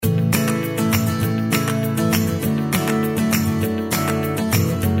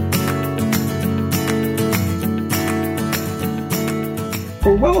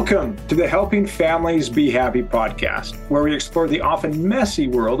Well, welcome to the Helping Families Be Happy podcast, where we explore the often messy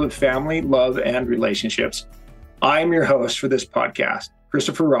world of family, love, and relationships. I'm your host for this podcast,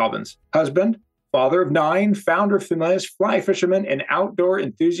 Christopher Robbins, husband, father of 9, founder of Familius, fly fisherman, and outdoor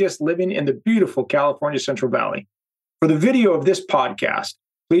enthusiast living in the beautiful California Central Valley. For the video of this podcast,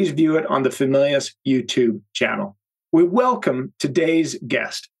 please view it on the Familius YouTube channel. We welcome today's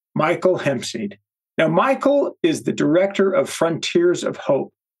guest, Michael Hempseed. Now, Michael is the director of Frontiers of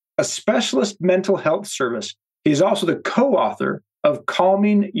Hope, a specialist mental health service. He is also the co-author of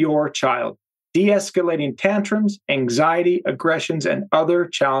Calming Your Child, De-Escalating Tantrums, Anxiety, Aggressions, and Other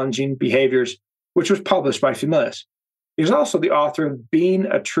Challenging Behaviors, which was published by Familius. He is also the author of Being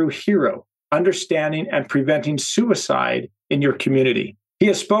a True Hero, Understanding and Preventing Suicide in Your Community. He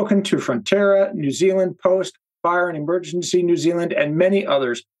has spoken to Frontera, New Zealand Post, Fire and Emergency New Zealand, and many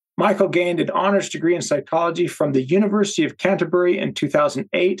others. Michael gained an honors degree in psychology from the University of Canterbury in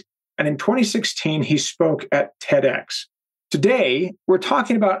 2008, and in 2016, he spoke at TEDx. Today, we're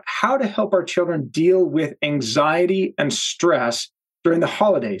talking about how to help our children deal with anxiety and stress during the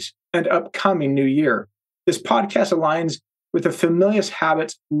holidays and upcoming New Year. This podcast aligns with the Familius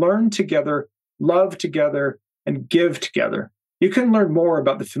habits: learn together, love together, and give together. You can learn more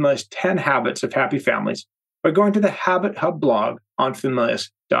about the Familius 10 Habits of Happy Families by going to the Habit Hub blog on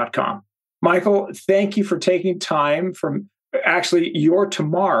Familius.com. Michael, thank you for taking time from actually your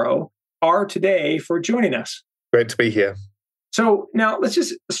tomorrow, our today, for joining us. Great to be here. So now let's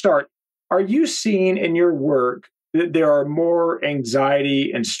just start. Are you seeing in your work that there are more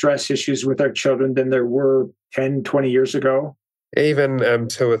anxiety and stress issues with our children than there were 10, 20 years ago? Even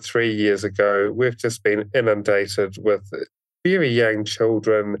 2 or 3 years ago, we've just been inundated with very young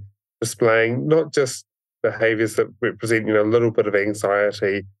children displaying not just behaviors that represent, a little bit of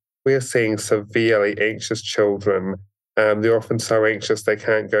anxiety. We're seeing severely anxious children. They're often so anxious they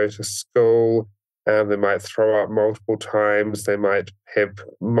can't go to school. They might throw up multiple times. They might have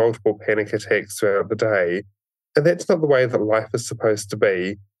multiple panic attacks throughout the day. And that's not the way that life is supposed to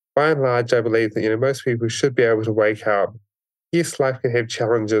be. By and large, I believe that, most people should be able to wake up. Yes, life can have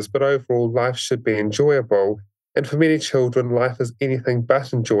challenges, but overall, life should be enjoyable. And for many children, life is anything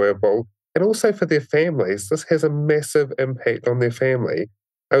but enjoyable. And also for their families, this has a massive impact on their family.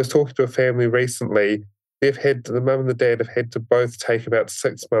 I was talking to a family recently. The mum and the dad have had to both take about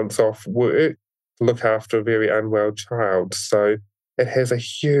 6 months off work to look after a very unwell child. So it has a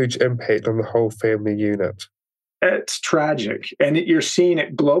huge impact on the whole family unit. It's tragic. And you're seeing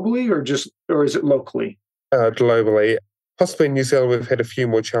it globally or is it locally? Globally. Possibly in New Zealand, we've had a few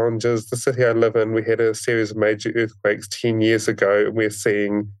more challenges. The city I live in, we had a series of major earthquakes 10 years ago, and we're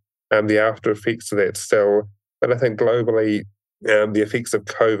seeing the after effects of that still. But I think globally, the effects of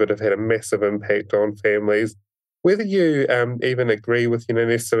COVID have had a massive impact on families. Whether you even agree with,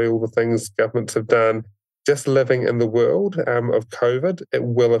 necessarily all the things governments have done, just living in the world of COVID, it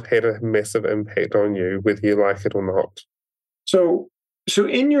will have had a massive impact on you, whether you like it or not. So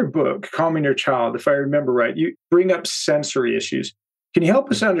in your book, Calming Your Child, if I remember right, you bring up sensory issues. Can you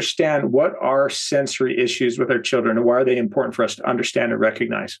help us understand what are sensory issues with our children and why are they important for us to understand and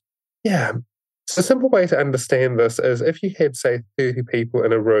recognize? Yeah. So a simple way to understand this is if you had, say, 30 people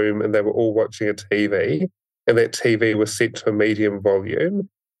in a room and they were all watching a TV and that TV was set to a medium volume,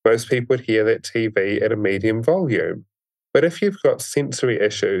 most people would hear that TV at a medium volume. But if you've got sensory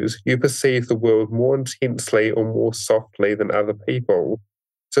issues, you perceive the world more intensely or more softly than other people.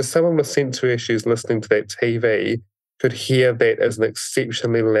 So someone with sensory issues listening to that TV could hear that as an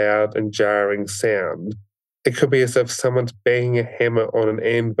exceptionally loud and jarring sound. It could be as if someone's banging a hammer on an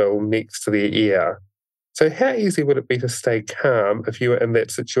anvil next to their ear. So how easy would it be to stay calm if you were in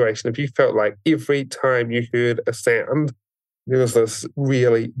that situation, if you felt like every time you heard a sound, there was this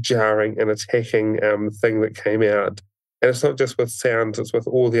really jarring and attacking thing that came out? And it's not just with sounds, it's with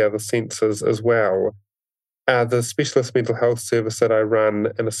all the other senses as well. The specialist mental health service that I run,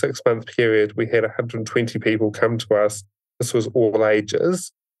 in a 6-month period, we had 120 people come to us. This was all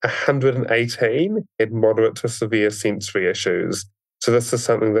ages. 118 had moderate to severe sensory issues. So this is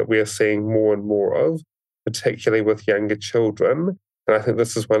something that we are seeing more and more of, particularly with younger children. And I think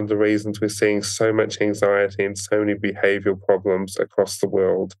this is one of the reasons we're seeing so much anxiety and so many behavioral problems across the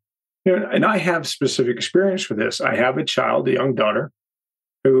world. And I have specific experience with this. I have a child, a young daughter,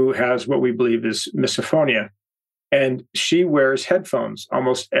 who has what we believe is misophonia. And she wears headphones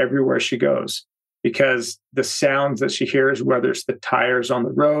almost everywhere she goes because the sounds that she hears, whether it's the tires on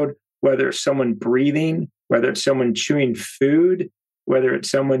the road, whether it's someone breathing, whether it's someone chewing food, whether it's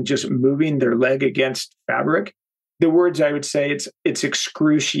someone just moving their leg against fabric, the words I would say it's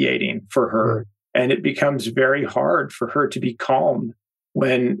excruciating for her. And it becomes very hard for her to be calm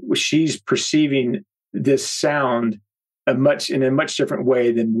when she's perceiving this sound in a much different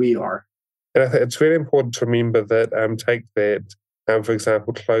way than we are. And I think it's really important to remember that, take that, for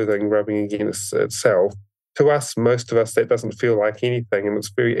example, clothing rubbing against itself. To us, most of us, that doesn't feel like anything. And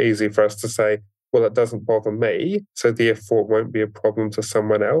it's very easy for us to say, well, it doesn't bother me, so therefore it won't be a problem to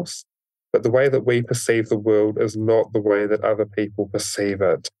someone else. But the way that we perceive the world is not the way that other people perceive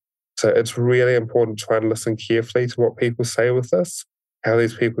it. So it's really important to try and listen carefully to what people say with this, how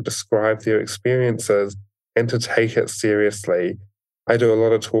these people describe their experiences, and to take it seriously. I do a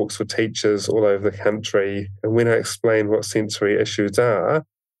lot of talks with teachers all over the country, and when I explain what sensory issues are,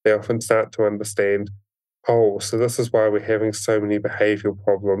 they often start to understand, oh, so this is why we're having so many behavioural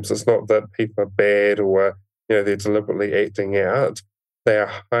problems. It's not that people are bad or, they're deliberately acting out. They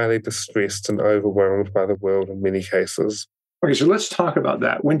are highly distressed and overwhelmed by the world in many cases. Okay, so let's talk about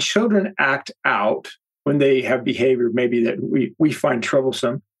that. When children act out, when they have behavior maybe that we find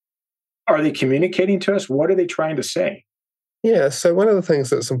troublesome, are they communicating to us? What are they trying to say? Yeah, so one of the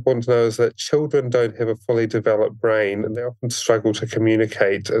things that's important to know is that children don't have a fully developed brain, and they often struggle to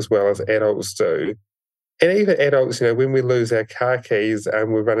communicate as well as adults do. And even adults, when we lose our car keys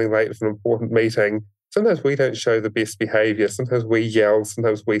and we're running late for an important meeting, sometimes we don't show the best behaviour. Sometimes we yell,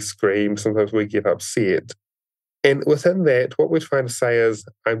 sometimes we scream, sometimes we get upset. And within that, what we're trying to say is,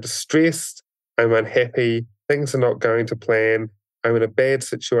 I'm distressed, I'm unhappy, things are not going to plan, I'm in a bad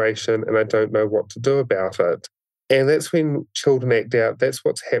situation and I don't know what to do about it. And that's when children act out. That's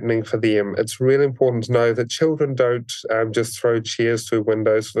what's happening for them. It's really important to know that children don't just throw chairs through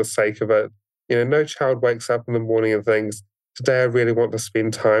windows for the sake of it. No child wakes up in the morning and thinks, today I really want to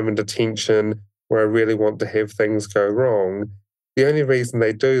spend time in detention, or I really want to have things go wrong. The only reason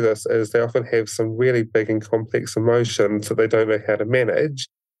they do this is they often have some really big and complex emotions that they don't know how to manage.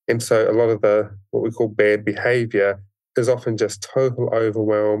 And so a lot of what we call bad behavior is often just total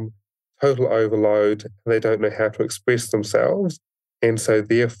overwhelm, total overload, and they don't know how to express themselves. And so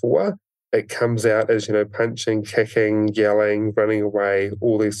therefore, it comes out as, punching, kicking, yelling, running away,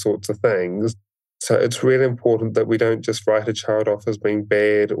 all these sorts of things. So it's really important that we don't just write a child off as being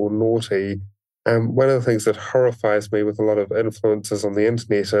bad or naughty. One of the things that horrifies me with a lot of influencers on the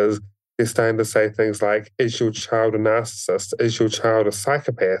internet is they're starting to say things like, is your child a narcissist? Is your child a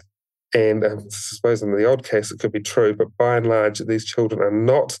psychopath? And I suppose in the odd case it could be true, but by and large, these children are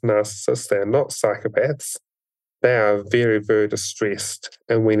not narcissists, they are not psychopaths. They are very, very distressed,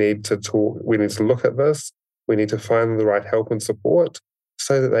 and we need to talk, we need to look at this, we need to find them the right help and support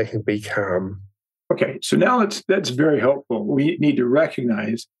so that they can be calm. Okay, so now that's very helpful. We need to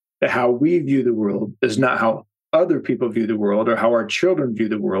recognize that how we view the world is not how other people view the world or how our children view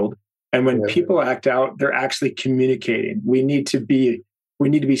the world. And when people act out, they're actually communicating. We need to be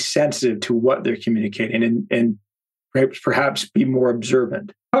sensitive to what they're communicating and perhaps be more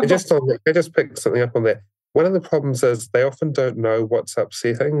observant. I just picked something up on that. One of the problems is they often don't know what's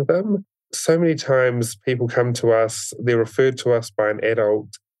upsetting them. So many times people come to us, they're referred to us by an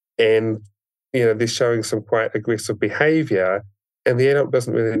adult, and they're showing some quite aggressive behaviour, and the adult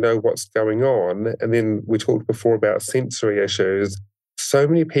doesn't really know what's going on. And then we talked before about sensory issues. So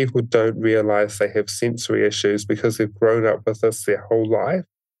many people don't realise they have sensory issues because they've grown up with this their whole life,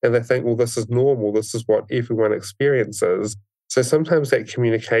 and they think, well, this is normal, this is what everyone experiences. So sometimes that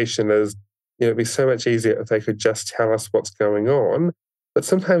communication is, it'd be so much easier if they could just tell us what's going on. But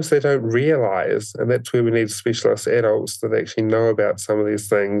sometimes they don't realise, and that's where we need specialist adults that actually know about some of these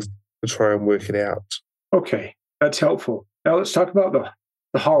things to try and work it out. Okay, that's helpful. Now let's talk about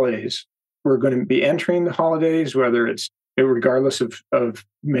the holidays. We're going to be entering the holidays, whether it's regardless of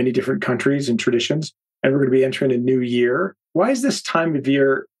many different countries and traditions, and we're going to be entering a new year. Why is this time of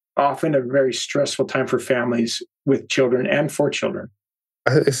year often a very stressful time for families with children and for children?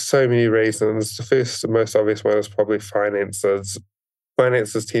 There's so many reasons. The first and most obvious one is probably finances.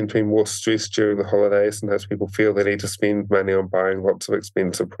 Finances tend to be more stressed during the holidays, and as people feel they need to spend money on buying lots of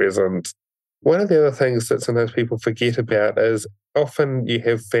expensive presents. One of the other things that sometimes people forget about is often you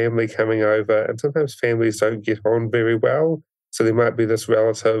have family coming over, and sometimes families don't get on very well. So there might be this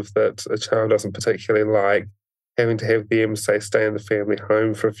relative that a child doesn't particularly like, having to have them, say, stay in the family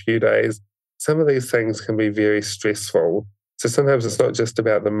home for a few days. Some of these things can be very stressful. So sometimes it's not just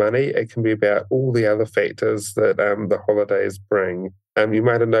about the money, it can be about all the other factors that the holidays bring. You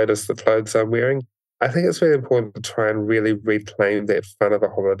might have noticed the clothes I'm wearing. I think it's really important to try and really reclaim that fun of the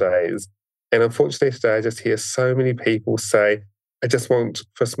holidays. And unfortunately today, I just hear so many people say, I just want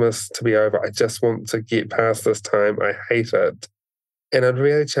Christmas to be over. I just want to get past this time. I hate it. And I'd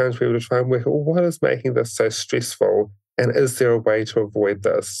really challenge people to try and work out, well, what is making this so stressful? And is there a way to avoid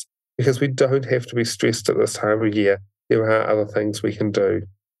this? Because we don't have to be stressed at this time of year. there are other things we can do.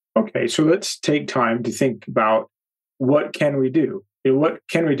 Okay, so let's take time to think about what can we do? What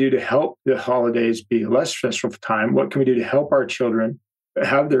can we do to help the holidays be a less stressful time? What can we do to help our children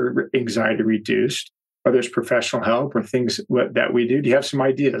have their anxiety reduced? Whether it's professional help or things that we do. Do you have some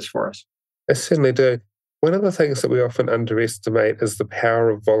ideas for us? I certainly do. One of the things that we often underestimate is the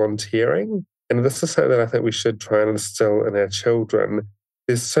power of volunteering. And this is something that I think we should try and instill in our children.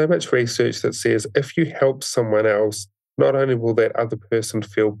 There's so much research that says if you help someone else, not only will that other person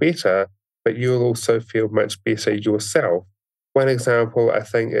feel better, but you'll also feel much better yourself. One example, I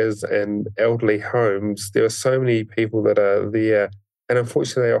think, is in elderly homes. There are so many people that are there, and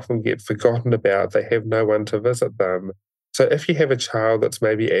unfortunately, they often get forgotten about. They have no one to visit them. So if you have a child that's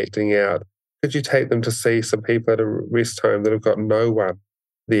maybe acting out, could you take them to see some people at a rest home that have got no one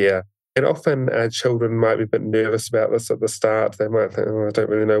there? And often children might be a bit nervous about this at the start. They might think, oh, I don't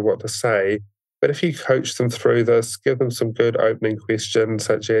really know what to say. But if you coach them through this, give them some good opening questions,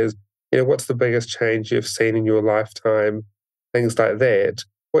 such as, what's the biggest change you've seen in your lifetime? Things like that.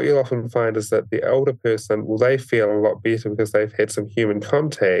 What you'll often find is that the older person, well, they feel a lot better because they've had some human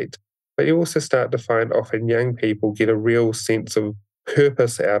contact. But you also start to find often young people get a real sense of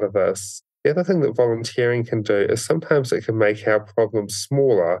purpose out of this. The other thing that volunteering can do is sometimes it can make our problems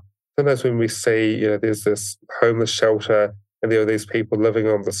smaller. Sometimes when we see, there's this homeless shelter and there are these people living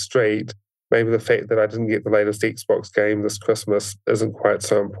on the street, maybe the fact that I didn't get the latest Xbox game this Christmas isn't quite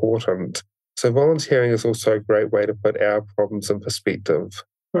so important. So volunteering is also a great way to put our problems in perspective.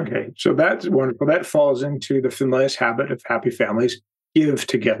 Okay, so that's wonderful. That falls into the familiar habit of happy families. Give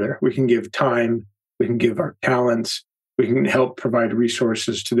together. We can give time. We can give our talents. We can help provide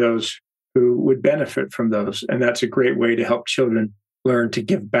resources to those who would benefit from those. And that's a great way to help children learn to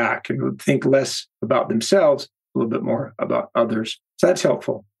give back and think less about themselves, a little bit more about others. So that's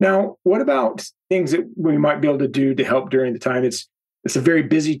helpful. Now, what about things that we might be able to do to help during the time? It's a very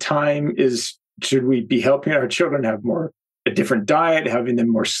busy time. Should we be helping our children have a different diet, having them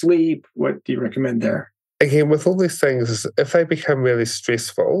more sleep? What do you recommend there? Again, with all these things, if they become really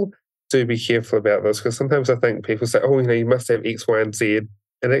stressful, do be careful about this, because sometimes I think people say, oh, you must have X, Y, and Z.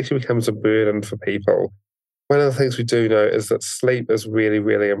 It actually becomes a burden for people. One of the things we do know is that sleep is really,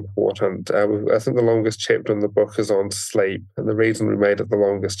 really important. I think the longest chapter in the book is on sleep. And the reason we made it the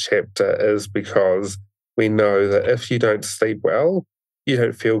longest chapter is because we know that if you don't sleep well, you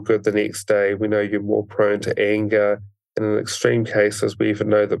don't feel good the next day. We know you're more prone to anger. And in extreme cases, we even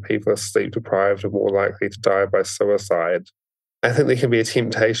know that people are sleep deprived are more likely to die by suicide. I think there can be a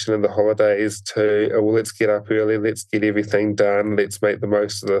temptation in the holidays to, let's get up early, let's get everything done, let's make the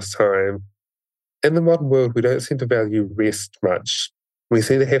most of this time. In the modern world, we don't seem to value rest much. We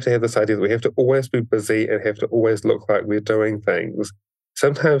seem to have this idea that we have to always be busy and have to always look like we're doing things.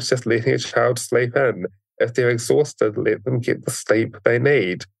 Sometimes just letting a child sleep in. If they're exhausted, let them get the sleep they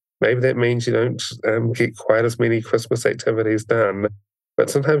need. Maybe that means you don't get quite as many Christmas activities done,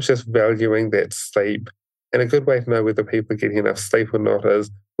 but sometimes just valuing that sleep. And a good way to know whether people are getting enough sleep or not is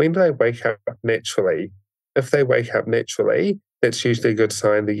when do they wake up naturally? If they wake up naturally, that's usually a good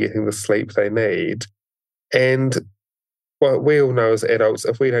sign they're getting the sleep they need. And what we all know as adults,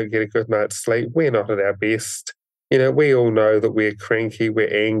 if we don't get a good night's sleep, we're not at our best. We all know that we're cranky,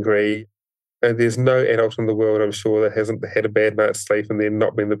 we're angry. And there's no adult in the world, I'm sure, that hasn't had a bad night's sleep and then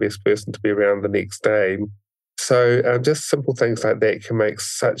not been the best person to be around the next day. So just simple things like that can make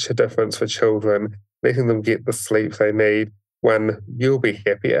such a difference for children, letting them get the sleep they need. One, you'll be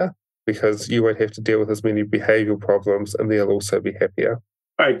happier because you won't have to deal with as many behavioral problems, and they'll also be happier.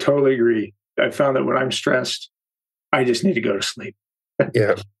 I totally agree. I found that when I'm stressed, I just need to go to sleep.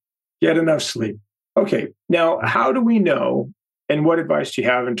 Yeah. Get enough sleep. Okay. Now, how do we know, and what advice do you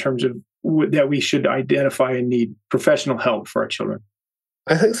have in terms of that we should identify and need professional help for our children?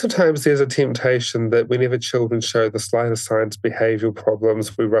 I think sometimes there's a temptation that whenever children show the slightest signs of behavioural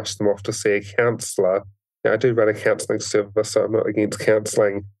problems, we rush them off to see a counsellor. Now, I do run a counselling service, so I'm not against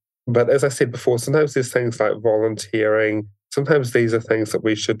counselling. But as I said before, sometimes there's things like volunteering. Sometimes these are things that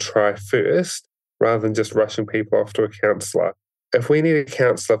we should try first rather than just rushing people off to a counsellor. If we need a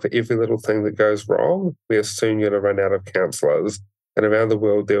counsellor for every little thing that goes wrong, we are soon going to run out of counsellors. And around the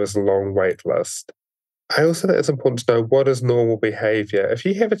world, there is a long wait list. I also think it's important to know what is normal behaviour. If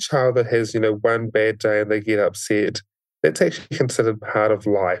you have a child that has, one bad day and they get upset, that's actually considered part of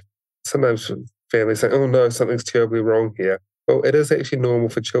life. Sometimes families say, oh no, something's terribly wrong here. Well, it is actually normal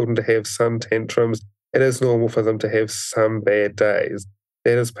for children to have some tantrums. It is normal for them to have some bad days.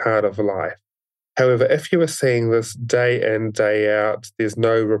 That is part of life. However, if you are seeing this day in, day out, there's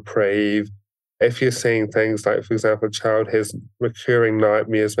no reprieve. If you're seeing things like, for example, a child has recurring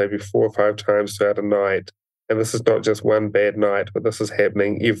nightmares maybe 4 or 5 times throughout a night, and this is not just one bad night, but this is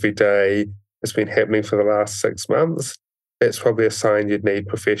happening every day, it's been happening for the last 6 months, that's probably a sign you'd need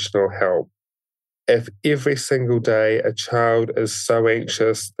professional help. If every single day a child is so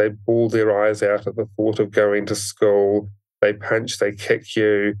anxious, they bawl their eyes out at the thought of going to school, they punch, they kick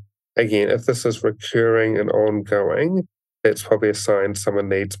you, again, if this is recurring and ongoing, that's probably a sign someone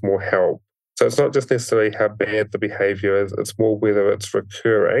needs more help. So it's not just necessarily how bad the behaviour is, it's more whether it's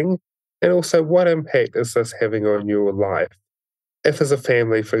recurring. And also, what impact is this having on your life? If as a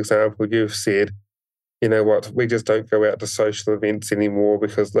family, for example, you've said, you know what, we just don't go out to social events anymore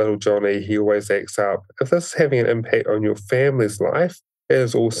because little Johnny, he always acts up. If this is having an impact on your family's life, it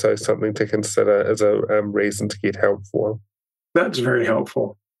is also something to consider as a reason to get help for. That's very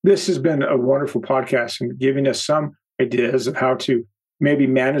helpful. This has been a wonderful podcast and giving us some ideas of how to maybe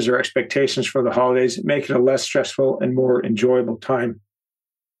manage our expectations for the holidays, make it a less stressful and more enjoyable time,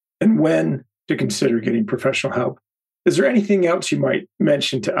 and when to consider getting professional help. Is there anything else you might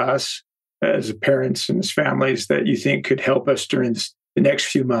mention to us as parents and as families that you think could help us during the next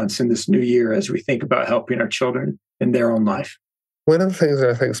few months in this new year as we think about helping our children in their own life? One of the things that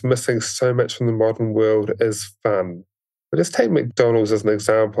I think is missing so much from the modern world is fun. But just take McDonald's as an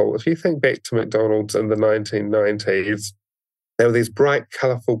example. If you think back to McDonald's in the 1990s, there were these bright,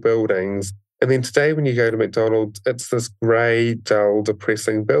 colourful buildings. And then today when you go to McDonald's, it's this grey, dull,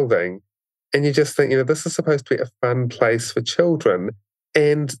 depressing building. And you just think, this is supposed to be a fun place for children.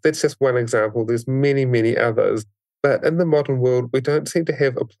 And that's just one example. There's many, many others. But in the modern world, we don't seem to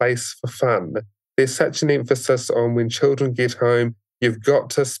have a place for fun. There's such an emphasis on when children get home, you've got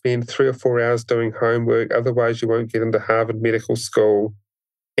to spend 3 or 4 hours doing homework, otherwise you won't get into Harvard Medical School.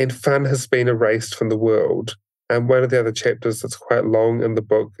 And fun has been erased from the world. And one of the other chapters that's quite long in the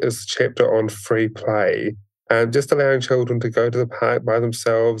book is a chapter on free play. Just allowing children to go to the park by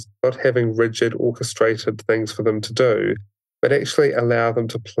themselves, not having rigid, orchestrated things for them to do, but actually allow them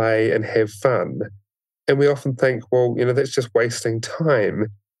to play and have fun. And we often think, well, that's just wasting time.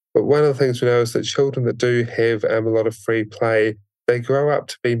 But one of the things we know is that children that do have a lot of free play, they grow up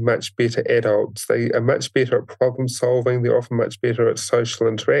to be much better adults. They are much better at problem solving. They're often much better at social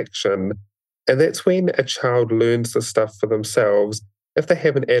interaction. And that's when a child learns the stuff for themselves. If they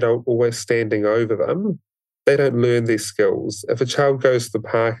have an adult always standing over them, they don't learn these skills. If a child goes to the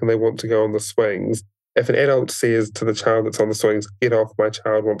park and they want to go on the swings, if an adult says to the child that's on the swings, get off, my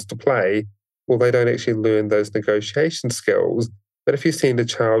child wants to play, well, they don't actually learn those negotiation skills. But if you send a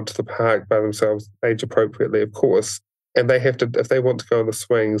child to the park by themselves, age appropriately, of course, and they have to, if they want to go on the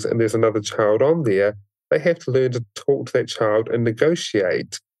swings and there's another child on there, they have to learn to talk to that child and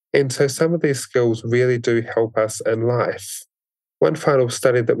negotiate. And so some of these skills really do help us in life. One final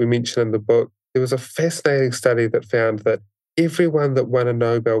study that we mentioned in the book, there was a fascinating study that found that everyone that won a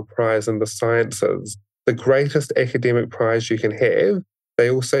Nobel Prize in the sciences, the greatest academic prize you can have, they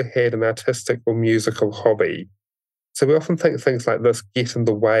also had an artistic or musical hobby. So we often think things like this get in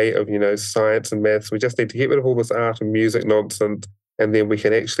the way of, science and maths. We just need to get rid of all this art and music nonsense, and then we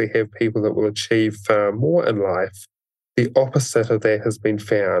can actually have people that will achieve far more in life. The opposite of that has been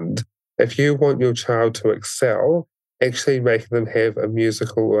found. If you want your child to excel, actually making them have a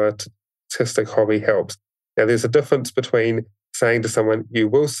musical or artistic hobby helps. Now, there's a difference between saying to someone, you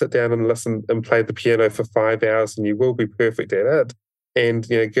will sit down and listen and play the piano for 5 hours and you will be perfect at it, and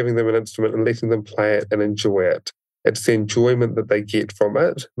giving them an instrument and letting them play it and enjoy it. It's the enjoyment that they get from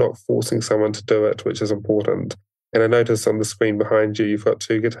it, not forcing someone to do it, which is important. And I notice on the screen behind you, you've got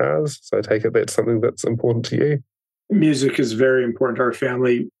 2 guitars. So I take it that's something that's important to you. Music is very important to our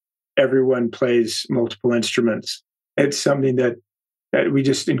family. Everyone plays multiple instruments. It's something that we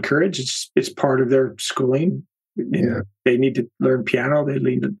just encourage. It's part of their schooling. Yeah. They need to learn piano. They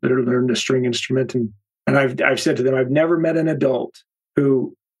need to learn a string instrument. And I've said to them, I've never met an adult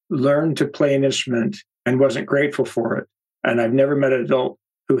who learned to play an instrument and wasn't grateful for it. And I've never met an adult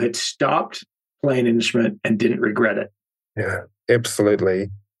who had stopped playing an instrument and didn't regret it. Yeah, absolutely.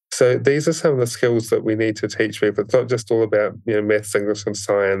 So these are some of the skills that we need to teach people. It's not just all about maths, English, and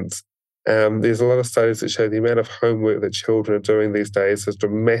science. There's a lot of studies that show the amount of homework that children are doing these days has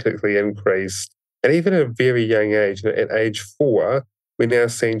dramatically increased. And even at a very young age, at age 4, we're now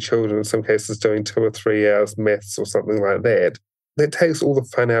seeing children in some cases doing 2 or 3 hours maths or something like that. That takes all the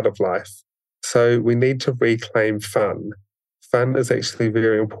fun out of life. So we need to reclaim fun. Fun is actually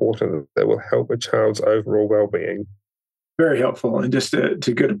very important. That will help a child's overall well-being. Very helpful. And just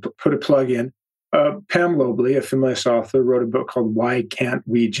to put a plug in, Pam Lobley, a feminist author, wrote a book called Why Can't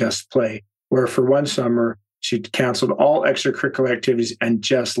We Just Play? Where for one summer, she canceled all extracurricular activities and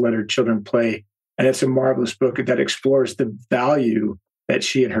just let her children play. And it's a marvelous book that explores the value that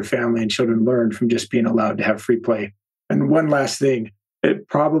she and her family and children learned from just being allowed to have free play. And one last thing, it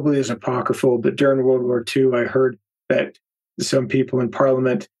probably is apocryphal, but during World War II, I heard that some people in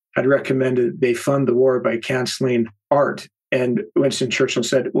Parliament had recommended they fund the war by canceling art. And Winston Churchill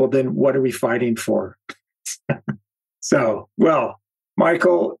said, well, then what are we fighting for? So, well,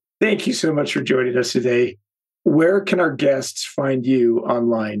 Michael, thank you so much for joining us today. Where can our guests find you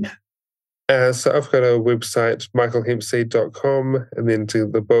online? So I've got a website, michaelhempseed.com, and then to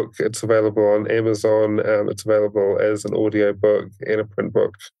the book, it's available on Amazon. It's available as an audio book and a print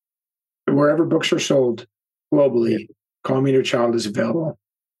book. Wherever books are sold globally, Calming Your Child is available.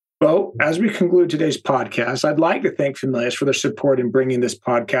 Well, as we conclude today's podcast, I'd like to thank Familias for their support in bringing this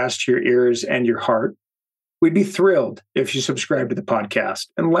podcast to your ears and your heart. We'd be thrilled if you subscribed to the podcast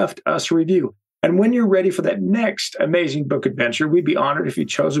and left us a review. And when you're ready for that next amazing book adventure, we'd be honored if you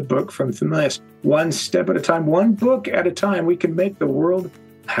chose a book from Familias. One step at a time, one book at a time, we can make the world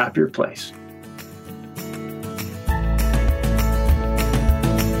a happier place.